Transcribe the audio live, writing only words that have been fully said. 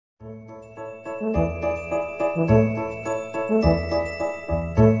Welcome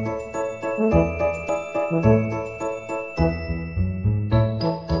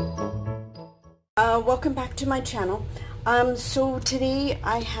back to my channel. So today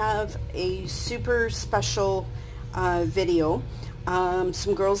I have a super special video.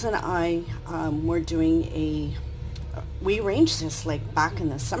 Some girls and I were doing we arranged this like back in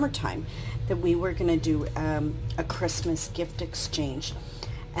the summertime that we were going to do a Christmas gift exchange.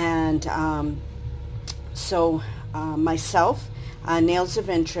 And myself, Nails of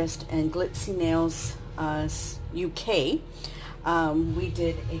Interest and Glitzynailsuk, we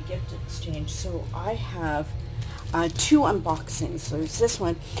did a gift exchange. So I have two unboxings. So there's this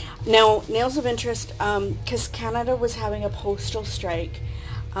one. Now, Nails of Interest, because Canada was having a postal strike,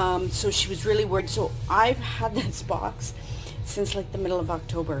 so she was really worried. So I've had this box since like the middle of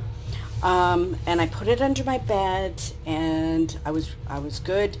October, and I put it under my bed, and I was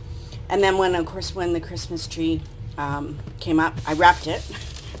good. And then when the Christmas tree came up, I wrapped it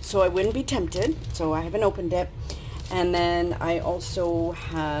so I wouldn't be tempted. So I haven't opened it. And then I also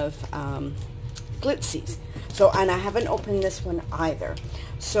have Glitzies. So, and I haven't opened this one either.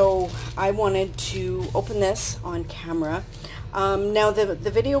 So I wanted to open this on camera. Now the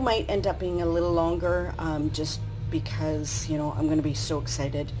video might end up being a little longer, just because, you know, I'm going to be so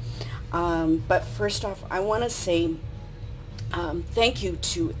excited. But first off, I want to say thank you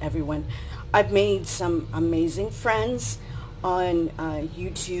to everyone. I've made some amazing friends on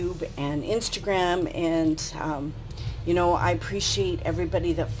YouTube and Instagram, and you know, I appreciate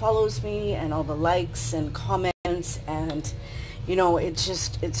everybody that follows me and all the likes and comments, and you know, it's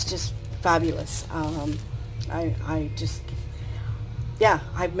just fabulous. I've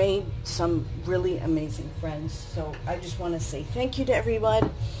made some really amazing friends, so I just want to say thank you to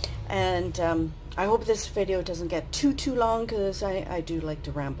everyone. And I hope this video doesn't get too long, because I do like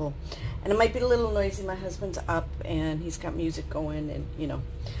to ramble, and it might be a little noisy. My husband's up and he's got music going, and you know,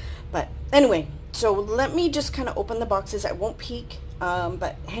 but anyway, so let me just kind of open the boxes. I won't peek,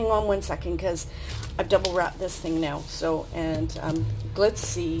 but hang on one second, because I've double wrapped this thing now. So, and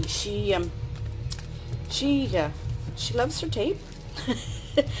Glitzy, she loves her tape.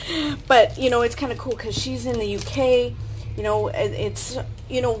 But you know, it's kind of cool because she's in the UK. You know, it's,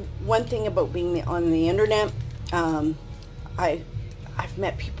 you know, one thing about being on the internet, I've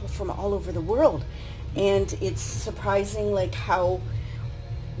met people from all over the world, and it's surprising like how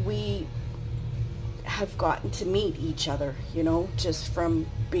we have gotten to meet each other, you know, just from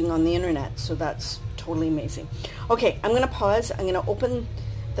being on the internet. So that's totally amazing. Okay, I'm going to pause. I'm going to open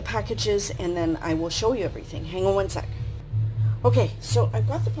the packages, and then I will show you everything. Hang on one sec. Okay, so I've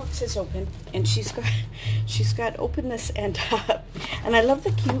got the boxes open, and she's got open this end up, and I love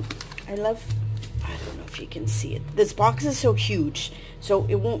the cute, I don't know if you can see it. This box is so huge, so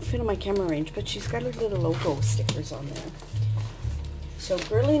it won't fit in my camera range, but she's got her little logo stickers on there. So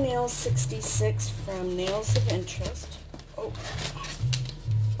Girly Nails 66 from Nails of Interest. Oh,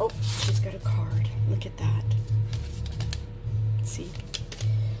 she's got a card. Look at that. See?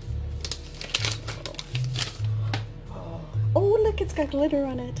 Oh, look, it's got glitter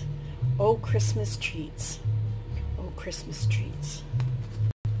on it. Oh, Christmas treats. Oh, Christmas treats.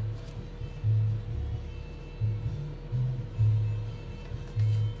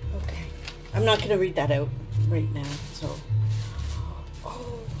 Okay. I'm not going to read that out right now, so.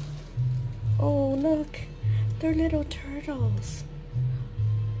 Oh, look. They're little turtles.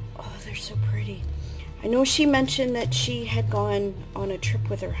 Oh, they're so pretty. I know she mentioned that she had gone on a trip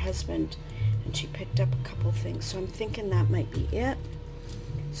with her husband, and she picked up a couple things, so I'm thinking that might be it.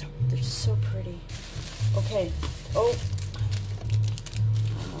 So they're so pretty. Okay. Oh.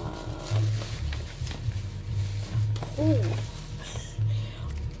 Oh.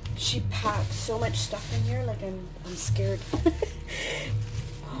 She packed so much stuff in here, like I'm scared.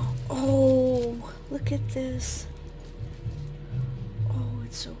 Oh, look at this. Oh,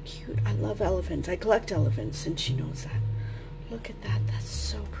 it's so cute. I love elephants. I collect elephants, and she knows that. Look at that. That's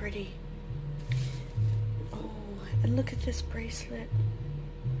so pretty. And look at this bracelet.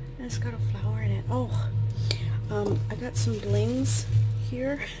 And it's got a flower in it. Oh, I got some blings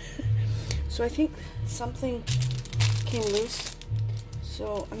here. So I think something came loose.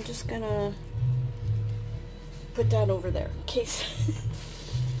 So I'm just gonna put that over there in case.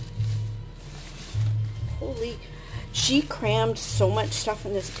 Holy, she crammed so much stuff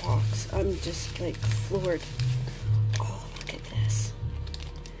in this box. I'm just like floored. Oh, look at this.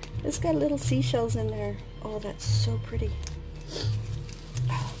 It's got little seashells in there. Oh, that's so pretty.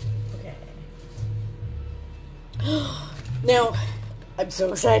 Oh, okay. Now, I'm so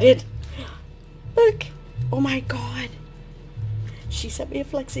excited. Look. Oh my God. she sent me a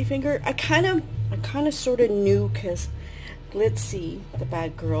flexi finger. I kind of sort of knew, because Glitzy, the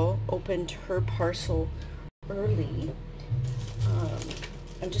bad girl, opened her parcel early.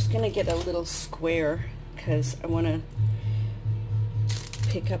 I'm just gonna get a little square because I want to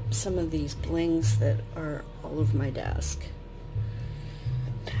pick up some of these blings that are all over my desk.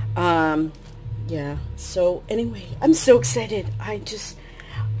 Yeah, so anyway, I'm so excited.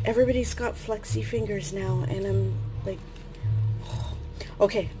 Everybody's got flexi fingers now, and I'm like, oh.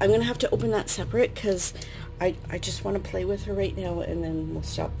 Okay, I'm gonna have to open that separate because I just want to play with her right now, and then we'll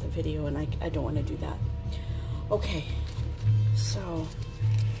stop the video, and I don't want to do that. Okay, so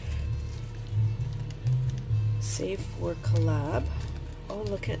save for collab. Oh,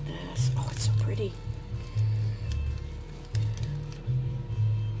 look at this. Oh, it's so pretty.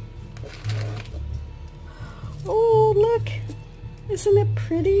 Oh, look. Isn't it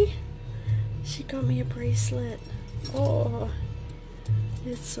pretty? She got me a bracelet. Oh,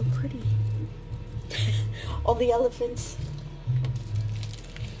 it's so pretty. All the elephants.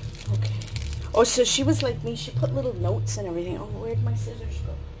 Okay. Oh, so she was like me. She put little notes and everything. Oh, where'd my scissors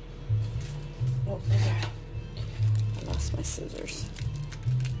go? Oh, there. I lost my scissors.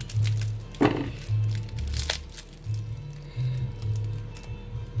 I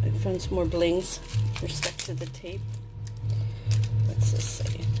found some more blings. They're stuck to the tape. What's this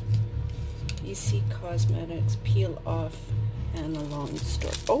say? EC Cosmetics, peel off, and a long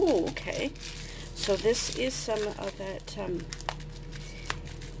story. Oh, okay. So this is some of that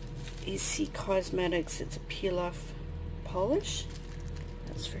EC Cosmetics. It's a peel off polish.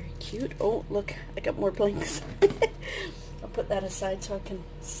 That's very cute. Oh, look, I got more blinks. I'll put that aside so I can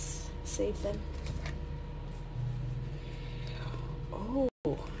save them. Oh,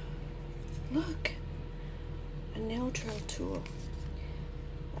 look, a nail drill tool.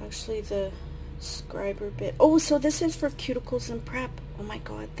 Actually, the scriber bit. Oh, so this is for cuticles and prep. Oh my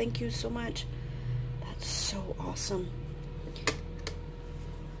god, thank you so much. That's so awesome.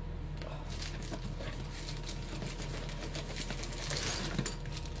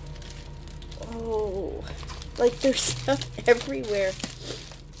 Oh, like there's stuff everywhere.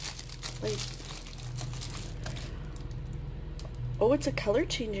 Like, oh, it's a color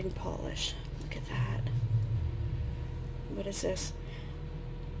changing polish. Look at that. What is this?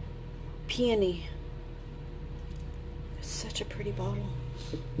 Peony. It's such a pretty bottle.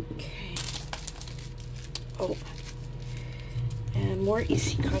 Okay. Oh. And more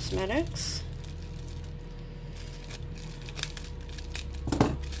EC Cosmetics.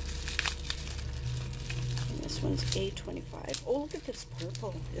 And this one's A25. Oh, look at this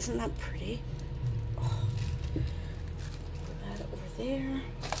purple. Isn't that pretty? Oh. Put that over there.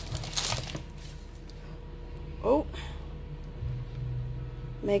 Oh.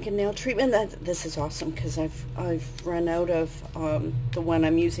 Mega nail treatment. This is awesome because I've run out of the one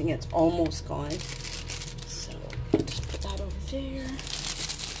I'm using. It's almost gone. So just put that over there.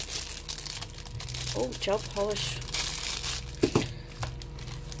 Oh, gel polish.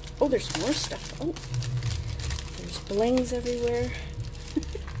 Oh, there's more stuff. Oh, there's blings everywhere.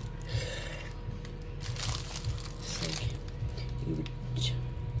 It's like you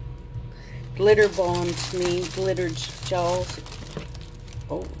glitter bombed me, glitter gels.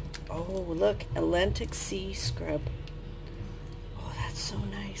 Oh, look, Atlantic Sea Scrub. Oh, that's so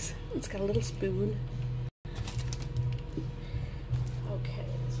nice. It's got a little spoon. Okay,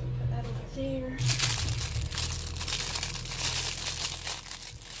 so put that over there.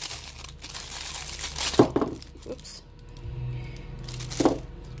 Whoops.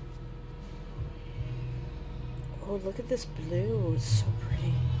 Oh, look at this blue. It's so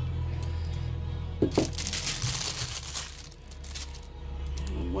pretty.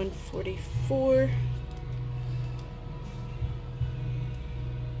 144.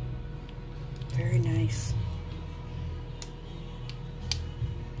 Very nice.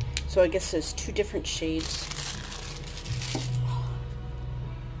 So I guess there's two different shades.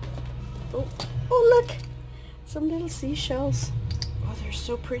 Oh, look! Some little seashells. Oh, they're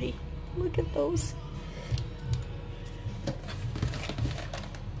so pretty. Look at those.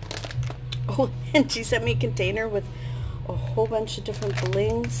 Oh, and she sent me a container with a whole bunch of different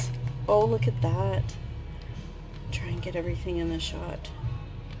blings. Oh, look at that. Try and get everything in the shot.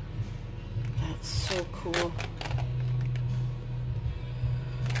 That's so cool.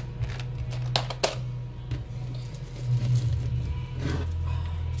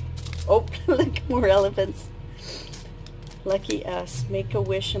 Oh, look, more elephants. Lucky us. Make a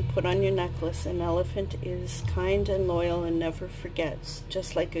wish and put on your necklace. An elephant is kind and loyal and never forgets,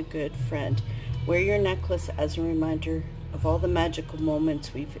 just like a good friend. Wear your necklace as a reminder of all the magical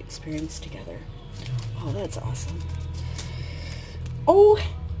moments we've experienced together. Oh, that's awesome. Oh,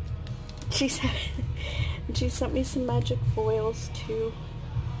 she sent me some magic foils too.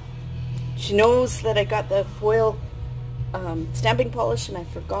 She knows that I got the foil stamping polish and I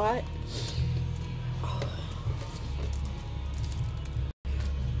forgot.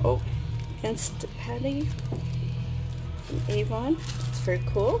 Oh, Instant Patty from Avon. It's very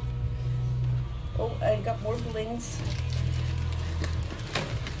cool. Oh, I got more blings.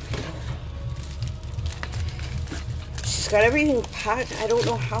 She's got everything packed. I don't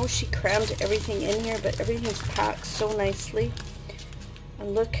know how she crammed everything in here, but everything's packed so nicely.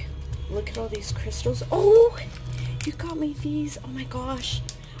 And look at all these crystals. Oh, you got me these. Oh my gosh.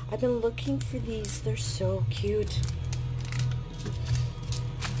 I've been looking for these. They're so cute.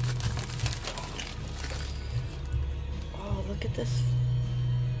 Oh, look at this.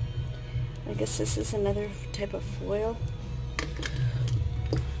 I guess this is another type of foil.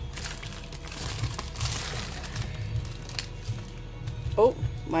 Oh,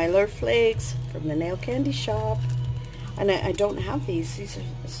 Mylar Flakes from the Nail Candy Shop. And I don't have these. This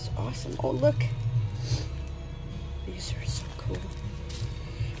is awesome. Oh, look. These are so cool.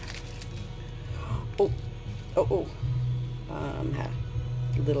 Oh. Had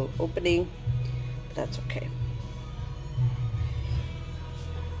a little opening, but that's okay.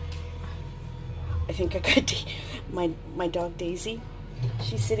 I think I got my dog Daisy.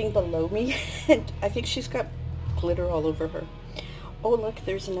 She's sitting below me, and I think she's got glitter all over her. Oh, look,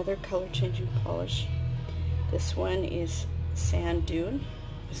 there's another color changing polish. This one is Sand Dune.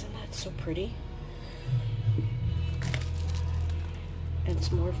 Isn't that so pretty? And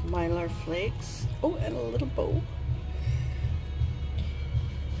some more Mylar Flakes. Oh, and a little bow.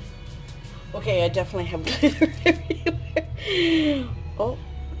 Okay, I definitely have glitter everywhere. Oh,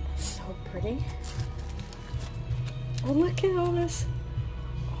 so pretty. Oh, look at all this.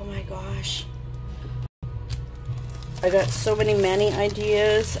 Oh my gosh. I got so many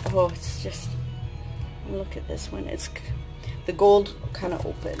ideas. Oh, it's just, look at this one. It's the gold kind of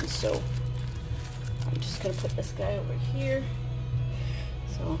open, so I'm just gonna put this guy over here.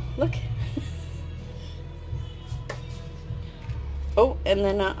 So look. Oh, and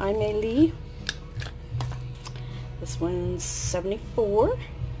then I May Lee. This one's 74.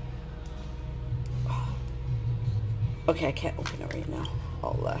 Oh. Okay, I can't open it right now.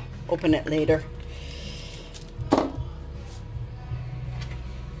 I'll open it later.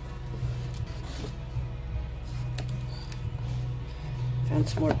 Found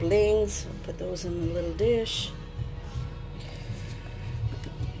some more blings. I'll put those in the little dish.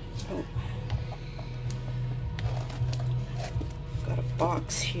 Oh. Got a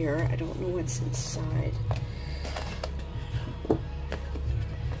box here. I don't know what's inside.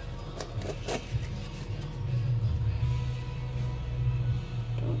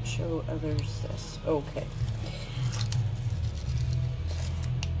 Don't show others this. Okay.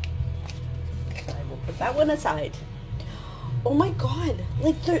 I will put that one aside. Oh my god,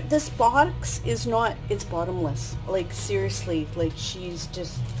 like this box is not, it's bottomless. Like seriously, like she's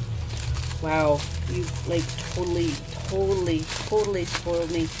just, wow, you like totally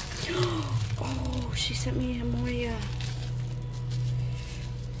spoiled me. Oh, she sent me a Moya.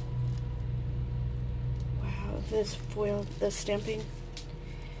 Wow, this foil, the stamping.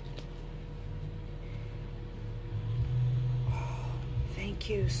 Oh, thank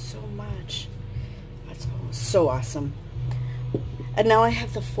you so much. That's so awesome. And now I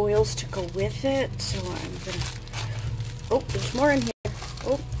have the foils to go with it, so I'm gonna, oh, there's more in here.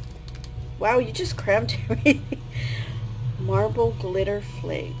 Oh, wow, you just crammed everything. Marble glitter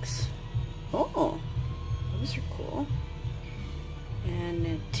flakes. Oh, those are cool. And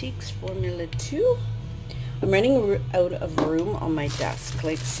Antiques Formula 2. I'm running out of room on my desk,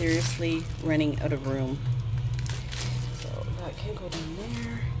 like seriously running out of room. So that can go down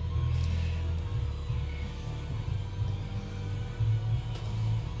there.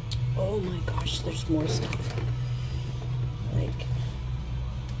 Oh my gosh, there's more stuff. Like,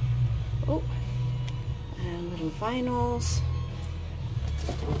 oh, and little vinyls.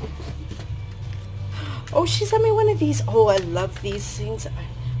 Oh, she sent me one of these. Oh, I love these things.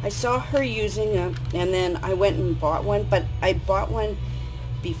 I saw her using them, and then I went and bought one, but I bought one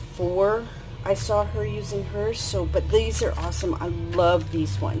before I saw her using hers. So, but these are awesome. I love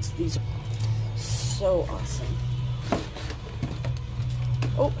these ones. These are so awesome.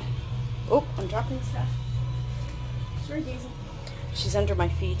 Oh, I'm dropping stuff. Sorry, Daisy. She's under my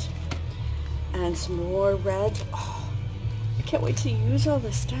feet. And some more red. Oh, I can't wait to use all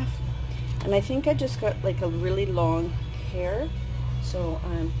this stuff. And I think I just got like a really long hair. So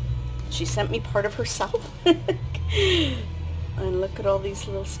she sent me part of herself. And look at all these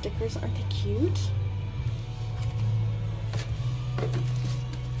little stickers. Aren't they cute?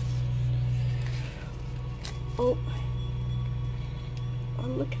 Oh, oh,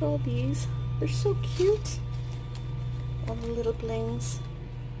 look at all these. They're so cute. All the little blings.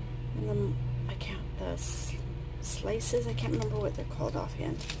 And then I count the slices. I can't remember what they're called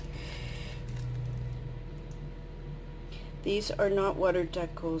offhand. These are not water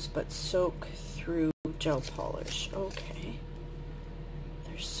decals, but soak through gel polish. Okay.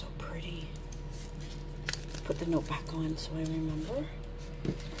 They're so pretty. Put the note back on so I remember.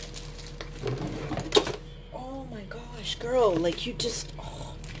 Oh my gosh, girl, like you just,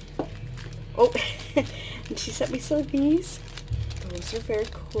 oh. Oh, and she sent me some of these. Those are very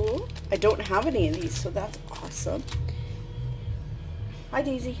cool. I don't have any of these, so that's awesome. Hi,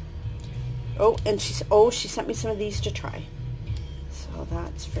 Daisy. Oh, and she sent me some of these to try. So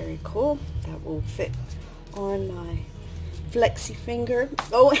that's very cool. That will fit on my flexi finger.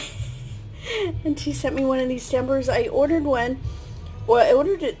 Oh, and she sent me one of these stampers. I ordered one. Well, I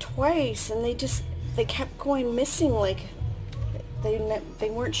ordered it twice, and they kept going missing. Like they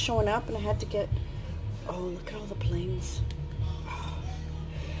weren't showing up, and I had to get. Oh, look at all the blings. Oh.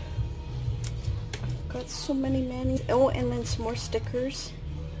 I've got so many manis. Oh, and then some more stickers.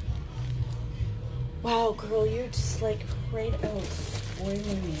 Wow, girl, you're just like right out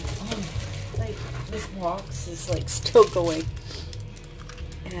spoiling me. Oh, like this box is like still going.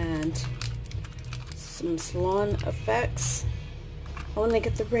 And some salon effects. Oh, and they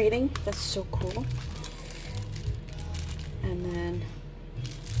get the rating. That's so cool. And then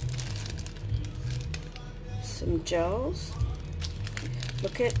some gels.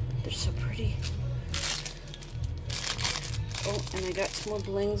 Look at, they're so pretty. Oh, and I got some more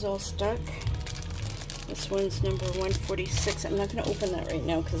blings all stuck. This one's number 146. I'm not going to open that right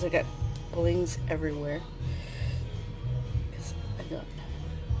now because I got blings everywhere. Because I got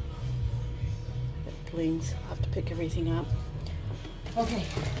blings. I'll have to pick everything up. Okay,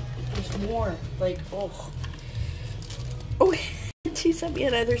 there's more. Like, oh. Oh, she sent me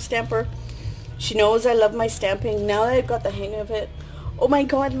another stamper. She knows I love my stamping. Now that I've got the hang of it. Oh my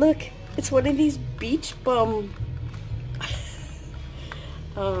god, look. It's one of these beach bum.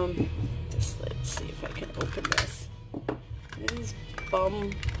 Let's see if I can open this. These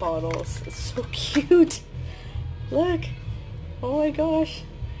bum bottles. It's so cute. Look. Oh my gosh.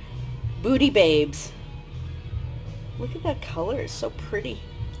 Booty babes. Look at that color. It's so pretty.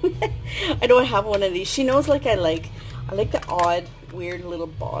 I don't have one of these. She knows like I like the odd, weird little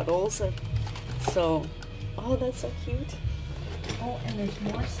bottles. So, oh, that's so cute. Oh, and there's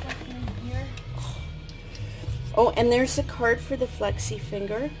more stuff in here. Oh, and there's the card for the flexi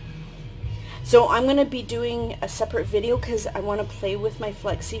finger. So I'm going to be doing a separate video because I want to play with my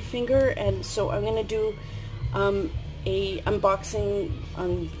flexi finger, and so I'm going to do a unboxing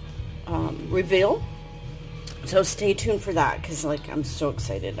reveal. So stay tuned for that because like I'm so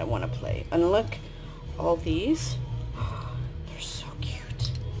excited. I want to play. And look, all these. Oh, they're so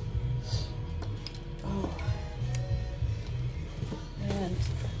cute. Oh. And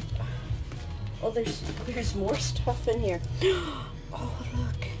oh, there's more stuff in here. Oh,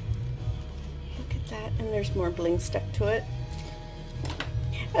 look. Look at that. And there's more bling stuck to it.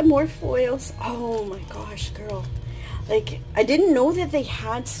 And more foils. Oh my gosh, girl. Like, I didn't know that they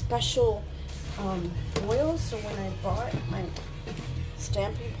had special foils, so when I bought my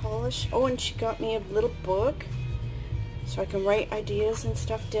stamping polish, oh, and she got me a little book so I can write ideas and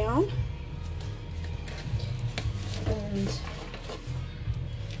stuff down. And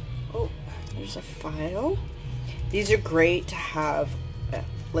oh, there's a file. These are great to have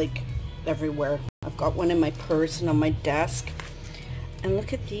like everywhere. I've got one in my purse and on my desk. And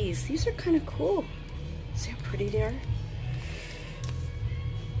look at these. These are kind of cool. See how pretty they are?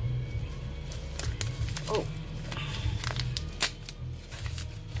 Oh.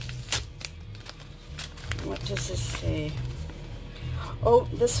 What does this say? Oh,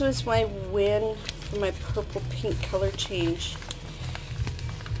 this was my win for my purple pink color change.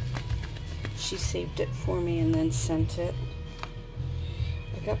 She saved it for me and then sent it.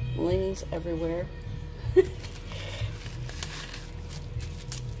 I got blings everywhere.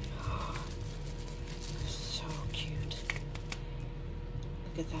 So cute.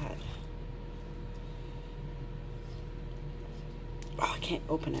 Look at that. Oh, I can't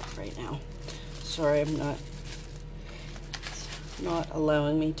open it right now. Sorry, I'm not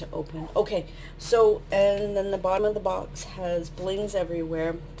allowing me to open. Okay, so, and then the bottom of the box has blings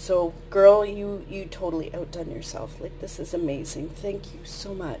everywhere. So, girl, you totally outdone yourself. Like, this is amazing. Thank you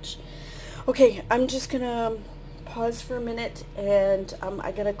so much. Okay, I'm just gonna pause for a minute, and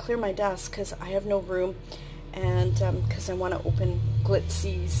I gotta clear my desk because I have no room, and because I want to open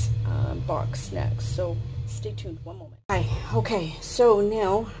Glitzy's box next. So, stay tuned. One moment. Hi. Okay, so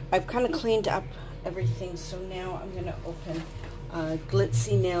now I've kind of cleaned up everything, so now I'm going to open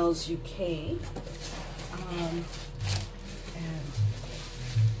Glitzynailsuk and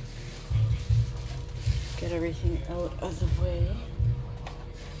get everything out of the way.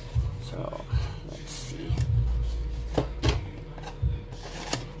 So let's see.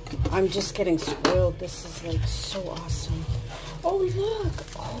 I'm just getting spoiled. This is like so awesome. Oh look!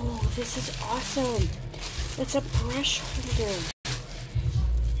 Oh, this is awesome. It's a brush holder.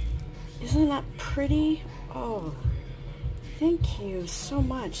 Isn't that pretty? Oh, thank you so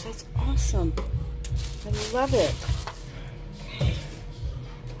much. That's awesome. I love it. Okay.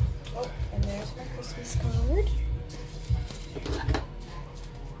 Oh, and there's my Christmas card.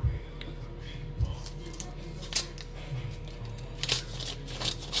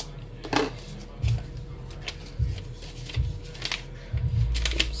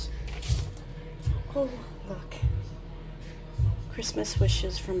 Oops. Oh, look. Christmas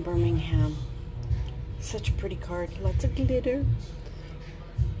wishes from Birmingham. Such a pretty card. Lots of glitter.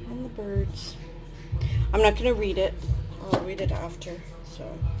 And the birds. I'm not going to read it. I'll read it after. So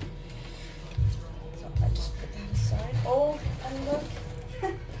I just put that aside. Oh, and look.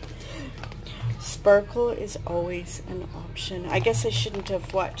 Sparkle is always an option. I guess I shouldn't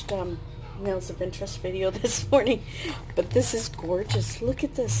have watched Nails of Interest video this morning. But this is gorgeous. Look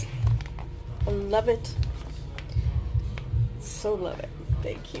at this. I love it. So love it.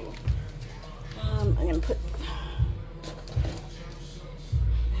 Thank you. I'm going to put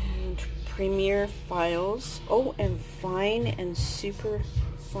and Premier Files. Oh, and Fine and Super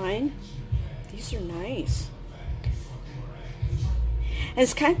Fine. These are nice. And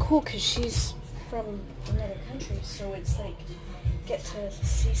it's kind of cool because she's from another country, so it's like get to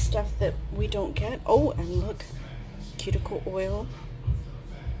see stuff that we don't get. Oh, and look, cuticle oil.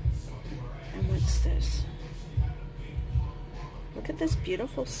 And what's this? Look at this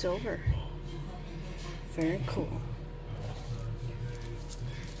beautiful silver. Very cool.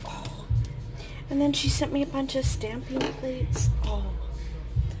 Oh. And then she sent me a bunch of stamping plates. Oh,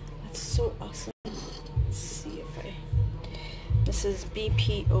 that's so awesome. Let's see if I... This is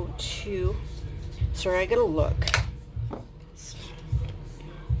BPO2. Sorry, I gotta look.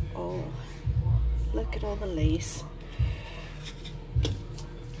 Oh, look at all the lace.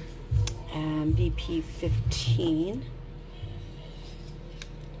 And BP15.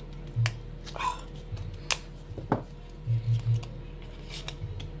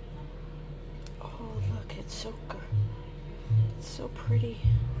 So good. It's so pretty.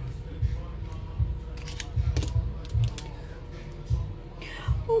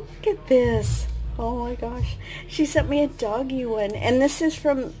 Oh, look at this. Oh my gosh. She sent me a doggy one. And this is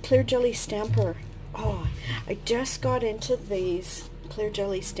from Clear Jelly Stamper. Oh, I just got into these Clear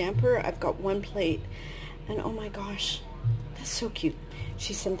Jelly Stamper. I've got one plate. And oh my gosh. That's so cute.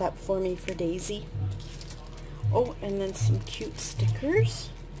 She sent that for me for Daisy. Oh, and then some cute stickers.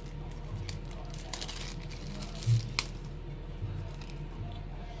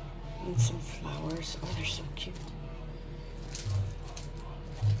 And some flowers. Oh, they're so cute.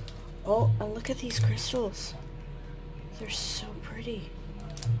 Oh, and look at these crystals. They're so pretty.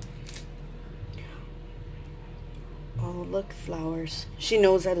 Oh, look, flowers. She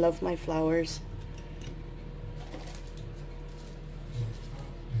knows I love my flowers.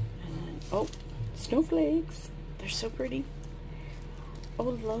 And then, oh, snowflakes. They're so pretty. Oh,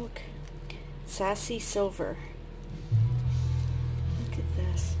 look. Sassy silver. Look at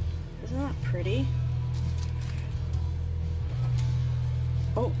this. Isn't that pretty?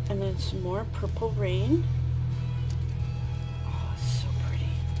 Oh, and then some more purple rain. Oh, so pretty.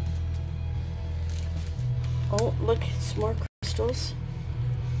 Oh, look, some more crystals.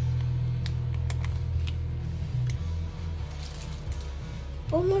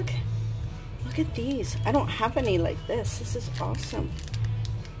 Oh, look. Look at these. I don't have any like this. This is awesome.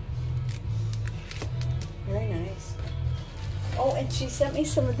 Very nice. Oh, and she sent me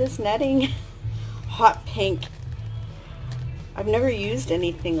some of this netting. Hot pink. I've never used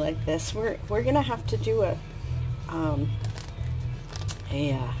anything like this. We're gonna have to do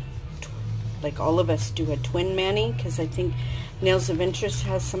like all of us do a twin mani, because I think Nails of Interest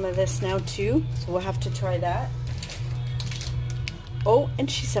has some of this now too. So we'll have to try that. Oh, and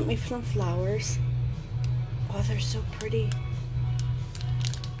she sent me some flowers. Oh, they're so pretty.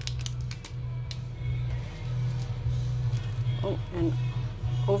 Oh, and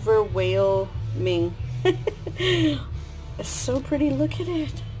over whale Ming. It's so pretty. Look at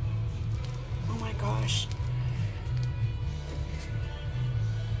it. Oh my gosh.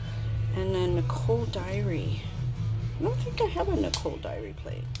 And then Nicole Diary. I don't think I have a Nicole Diary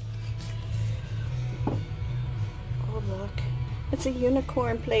plate. Oh, Oh, look. It's a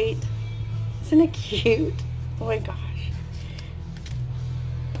unicorn plate. Isn't it cute? Oh my gosh.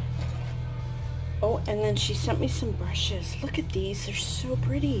 Oh, and then she sent me some brushes. Look at these. They're so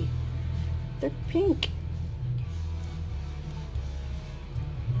pretty. They're pink.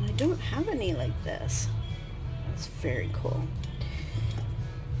 And I don't have any like this. That's very cool.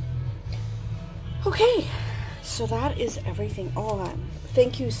 Okay, so that is everything. Oh,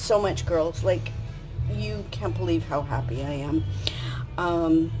 thank you so much, girls. Like, you can't believe how happy I am.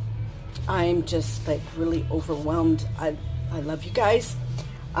 I'm just like really overwhelmed. I love you guys.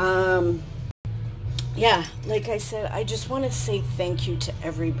 Yeah, like I said, I just want to say thank you to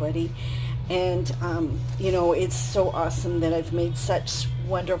everybody. And, you know, it's so awesome that I've made such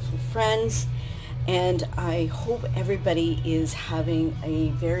wonderful friends. And I hope everybody is having a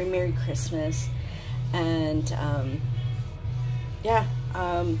very Merry Christmas. And, yeah,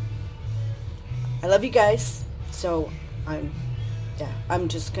 I love you guys. So I'm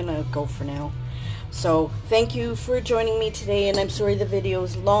just gonna go for now. So thank you for joining me today, and I'm sorry the video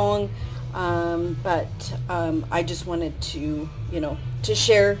is long, but I just wanted to, you know, to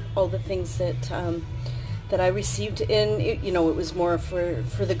share all the things that that I received. And it, you know, it was more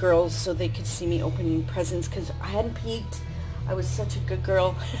for the girls so they could see me opening presents, because I hadn't peeked. I was such a good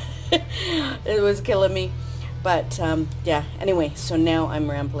girl. It was killing me. But yeah, anyway, so now I'm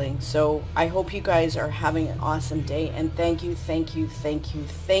rambling. So I hope you guys are having an awesome day, and thank you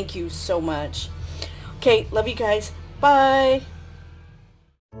so much. Okay, love you guys. Bye.